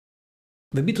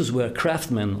The Beatles were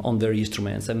craftsmen on their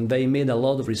instruments, and they made a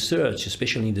lot of research,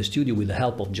 especially in the studio with the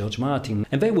help of George Martin,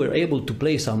 and they were able to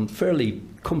play some fairly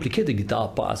complicated guitar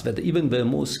parts that even the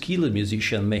most skilled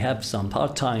musician may have some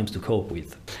hard times to cope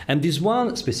with. And this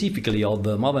one specifically of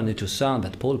the Mother Nature Sound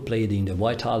that Paul played in the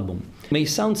White Album may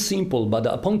sound simple, but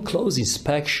upon close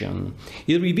inspection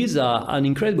it reveals an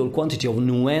incredible quantity of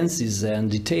nuances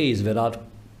and details that are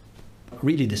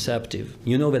really deceptive.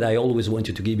 You know that I always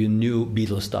wanted to give you new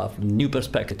Beatles stuff, new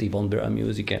perspective on their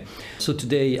music. So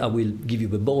today I will give you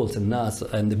the bolts and nuts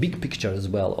and the big picture as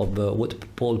well of what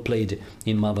Paul played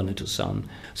in Mother Nature Sound,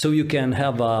 so you can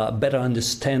have a better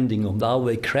understanding of how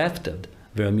they crafted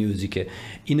their music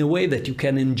in a way that you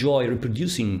can enjoy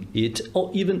reproducing it or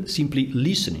even simply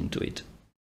listening to it.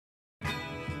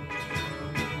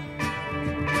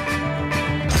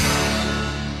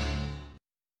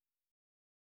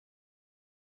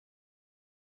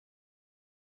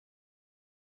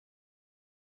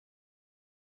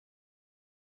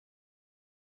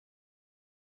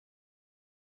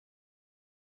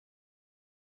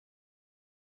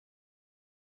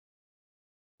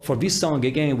 For this song,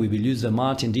 again, we will use the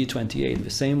Martin D28,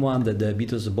 the same one that the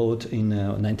Beatles bought in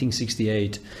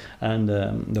 1968, and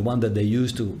the one that they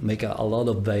used to make a lot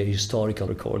of their historical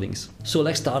recordings. So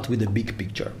let's start with the big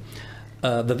picture.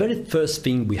 The very first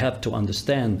thing we have to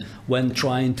understand when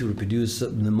trying to reproduce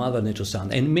the Mother Nature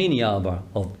Sound and many other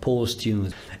of Paul's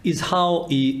tunes is how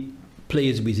he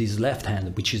plays with his left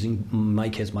hand, which is in my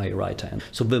case my right hand.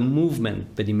 So the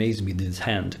movement that he makes with his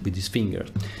hand, with his finger,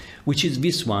 which is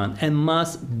this one, and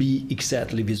must be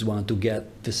exactly this one to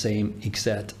get the same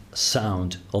exact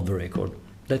sound of the record.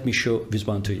 Let me show this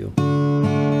one to you.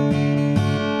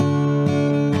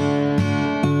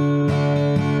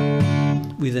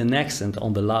 With an accent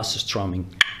on the last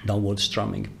strumming, downward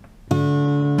strumming.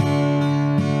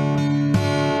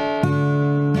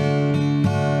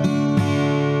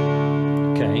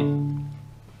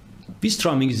 This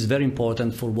strumming is very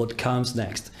important for what comes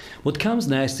next. What comes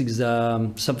next is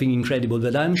something incredible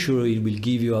that I'm sure it will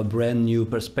give you a brand new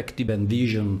perspective and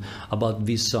vision about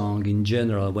this song in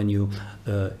general when you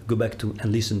go back to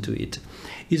and listen to it.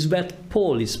 Is that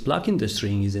Paul is plucking the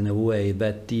strings in a way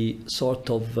that he sort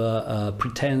of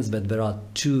pretends that there are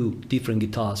two different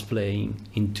guitars playing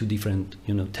in two different,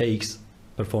 takes,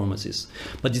 performances,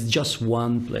 but it's just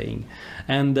one playing.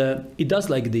 And it does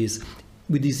like this.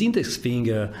 With his index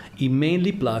finger, he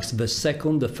mainly plucks the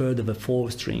second, the third, and the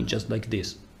fourth string, just like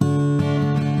this.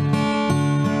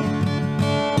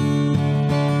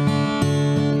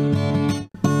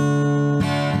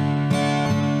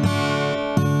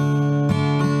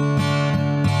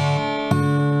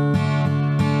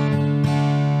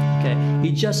 Okay,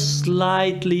 he just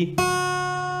slightly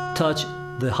touches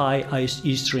the high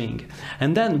E string,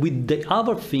 and then with the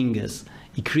other fingers,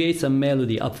 he creates a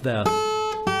melody up there.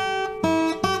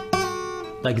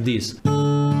 Like this.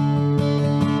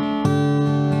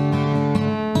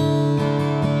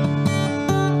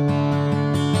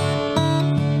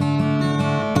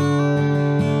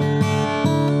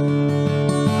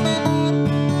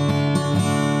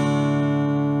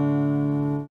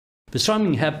 The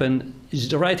strumming happened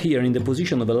is right here in the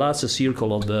position of the last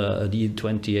circle of the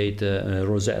D28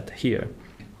 rosette here.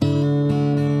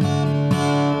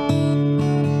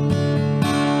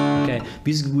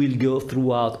 This will go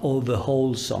throughout all the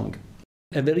whole song.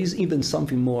 And there is even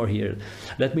something more here.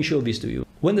 Let me show this to you.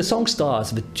 When the song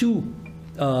starts, the two,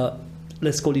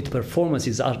 let's call it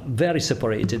performances, are very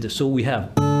separated. So we have.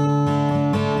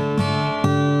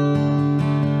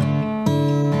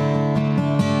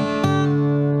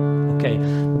 Okay,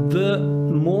 the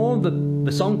more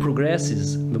the song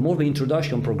progresses, the more the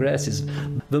introduction progresses,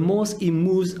 the most it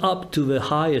moves up to the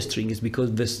higher strings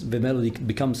because the melody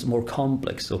becomes more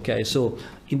complex, okay? So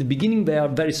in the beginning they are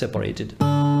very separated.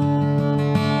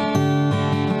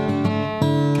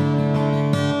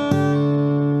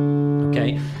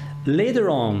 Okay, later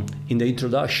on in the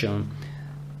introduction,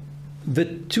 the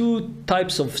two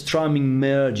types of strumming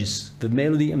merges, the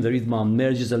melody and the rhythm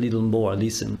merges a little more,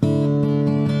 listen.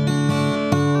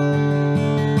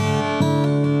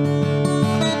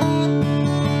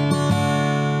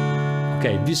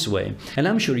 Okay, this way. And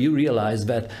I'm sure you realize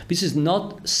that this is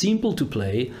not simple to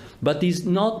play, but is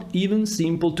not even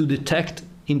simple to detect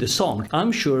in the song.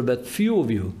 I'm sure that few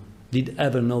of you did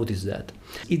ever notice that.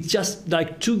 It's just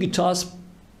like two guitars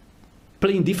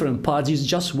playing different parts, it's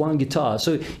just one guitar.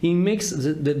 So it makes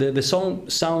the song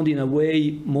sound in a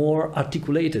way more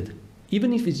articulated,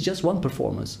 even if it's just one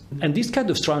performance. And this kind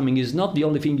of strumming is not the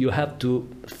only thing you have to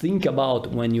think about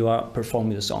when you are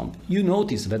performing the song. You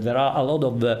notice that there are a lot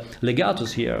of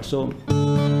legatos here. So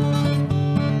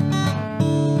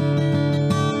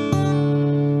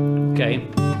okay?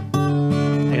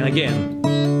 And again,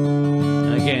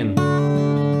 and again,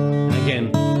 and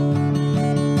again.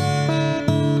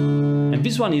 And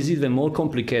this one is even more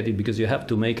complicated because you have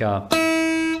to make a,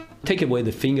 take away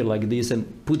the finger like this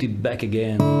and put it back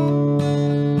again.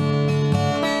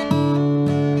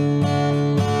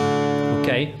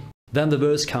 Okay? Then the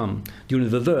verse comes. During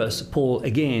the verse, Paul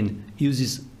again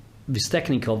uses this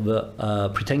technique of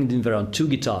pretending there are two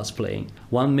guitars playing.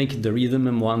 One making the rhythm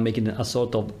and one making a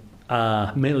sort of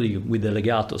melody with the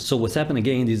legato. So what's happened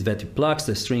again is that he plucks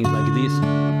the strings like this,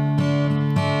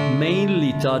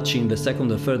 mainly touching the second,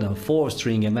 the third and fourth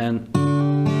string, and then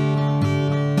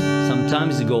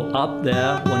sometimes you go up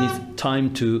there when it's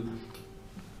time to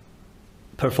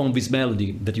perform this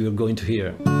melody that you are going to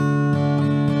hear.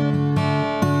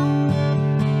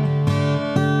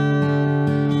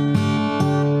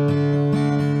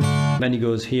 Then he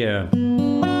goes here.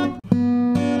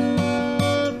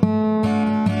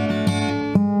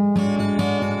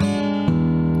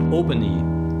 Open E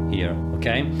here,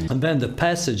 okay? And then the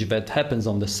passage that happens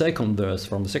on the second verse,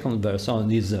 from the second verse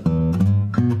on, is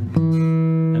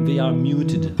and they are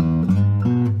muted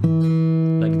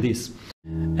like this.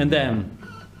 And then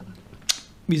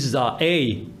this is our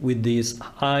A with this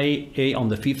high A on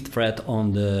the 5th fret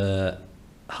on the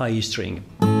high E string.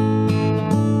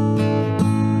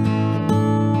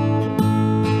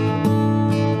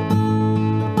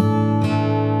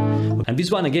 And this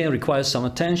one again requires some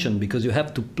attention because you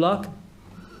have to pluck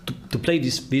to play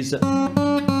this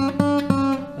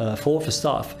fourth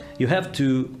staff. You have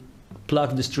to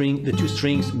pluck the string, the two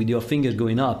strings with your fingers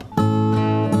going up.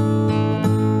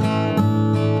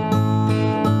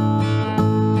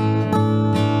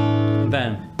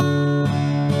 Then,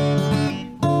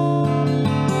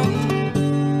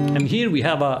 and here we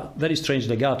have a very strange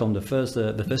legato on the first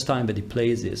time that he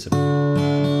plays this.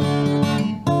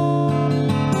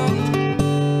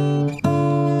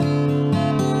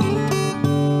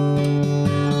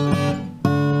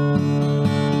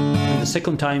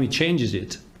 Second time he changes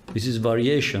it. This is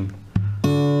variation.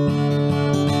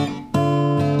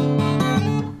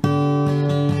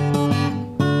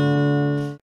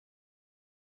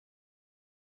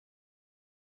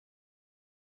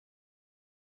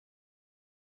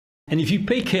 And if you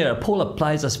pay care, Paul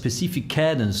applies a specific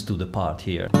cadence to the part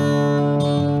here.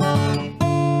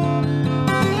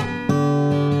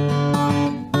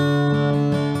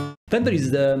 Then there is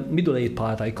the middle 8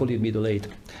 part. I call it middle 8.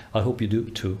 I hope you do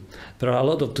too. There are a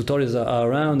lot of tutorials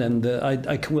around, and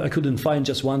I couldn't find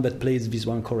just one that plays this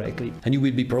one correctly. And you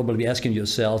will be probably asking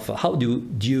yourself, how do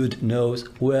Jude knows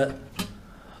where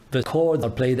the chords are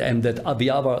played and that the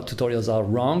other tutorials are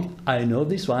wrong? I know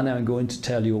this one, and I'm going to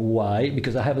tell you why,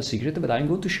 because I have a secret that I'm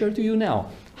going to share to you now.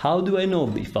 How do I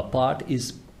know if a part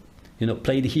is, you know,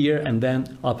 played here and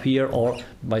then up here, or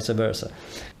vice versa?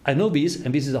 I know this,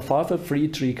 and this is a far-free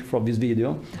trick from this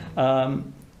video,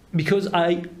 because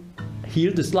I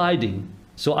hear the sliding.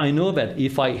 So I know that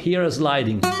if I hear a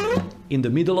sliding in the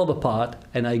middle of a part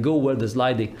and I go where the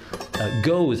sliding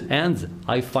goes, and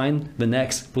I find the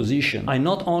next position. I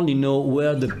not only know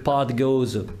where the part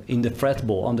goes in the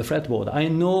fretboard, on the fretboard, I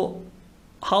know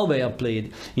how they are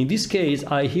played. In this case,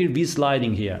 I hear this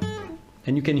sliding here,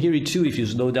 and you can hear it too if you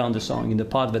slow down the song in the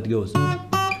part that goes.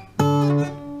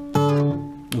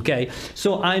 Okay,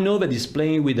 so I know that it's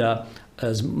playing with a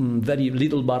very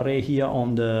little barré here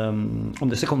on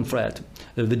the second fret,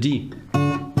 the D.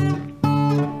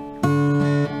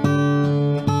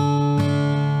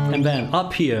 And then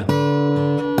up here,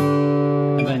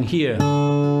 and then here.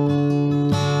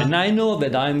 And I know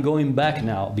that I'm going back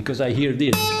now because I hear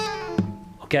this.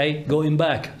 Okay, going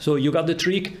back. So you got the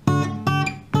trick?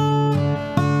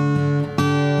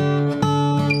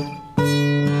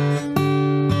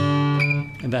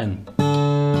 And then.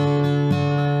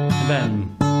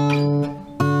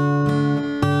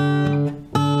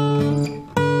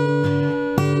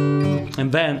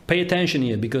 And then pay attention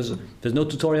here, because there's no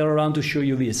tutorial around to show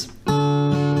you this.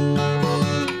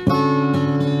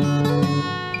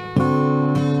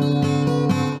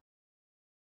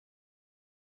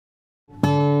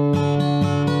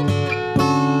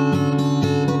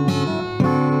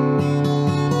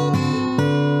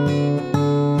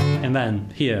 And then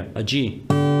here, a G.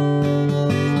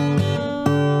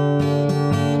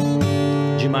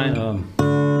 G minor.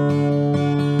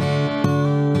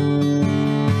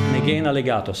 Again a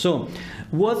legato. So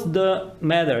what's the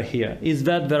matter here is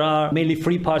that there are mainly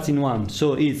 3 parts in one.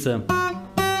 So it's the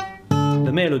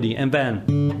melody and then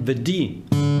the D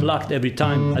plucked every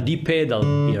time, a D pedal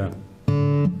here.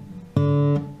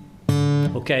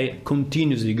 Okay,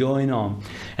 continuously going on.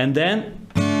 And then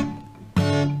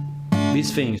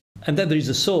these things. And then there is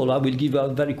a solo. I will give a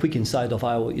very quick insight of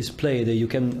how it's played. You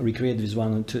can recreate this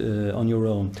one on your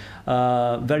own.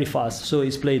 Very fast. So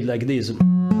it's played like this.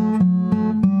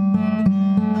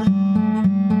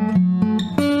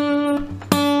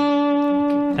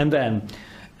 And then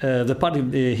the part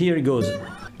here it goes.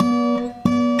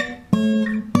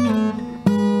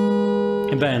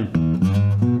 And then,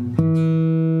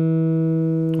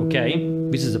 okay,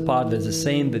 this is the part that's the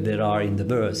same that there are in the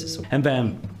verses. And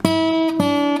then,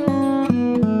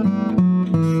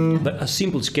 but a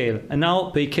simple scale. And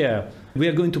now pay care. We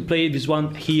are going to play this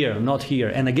one here, not here.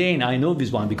 And again, I know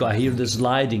this one because I hear the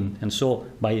sliding. And so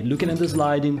by looking at the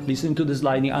sliding, listening to the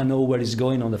sliding, I know where it's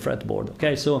going on the fretboard.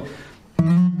 Okay, so.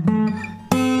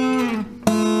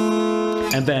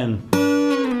 And then,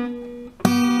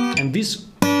 and this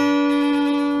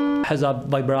has a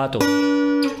vibrato.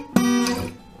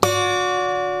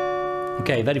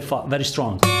 Okay, very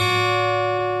strong.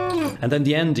 And then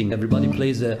the ending, everybody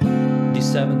plays a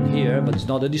D7 here, but it's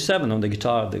not a D7 on the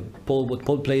guitar. What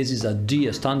Paul plays is a D,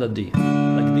 a standard D,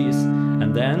 like this.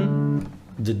 And then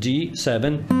the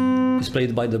D7 is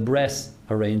played by the brass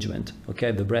arrangement.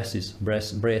 Okay, the brass is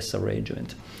brass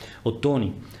arrangement.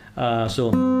 Ottoni. So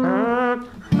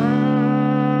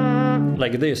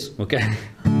like this. Okay,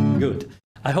 good.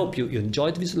 I hope you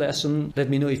enjoyed this lesson. Let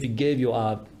me know if it gave you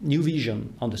a new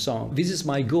vision on the song. This is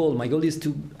my goal. My goal is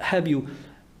to have you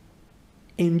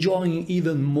enjoying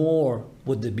even more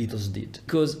what the Beatles did,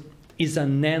 because it's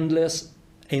an endless,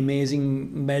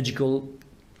 amazing, magical,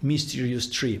 mysterious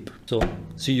trip. So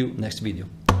see you next video.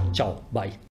 Ciao,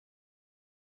 bye.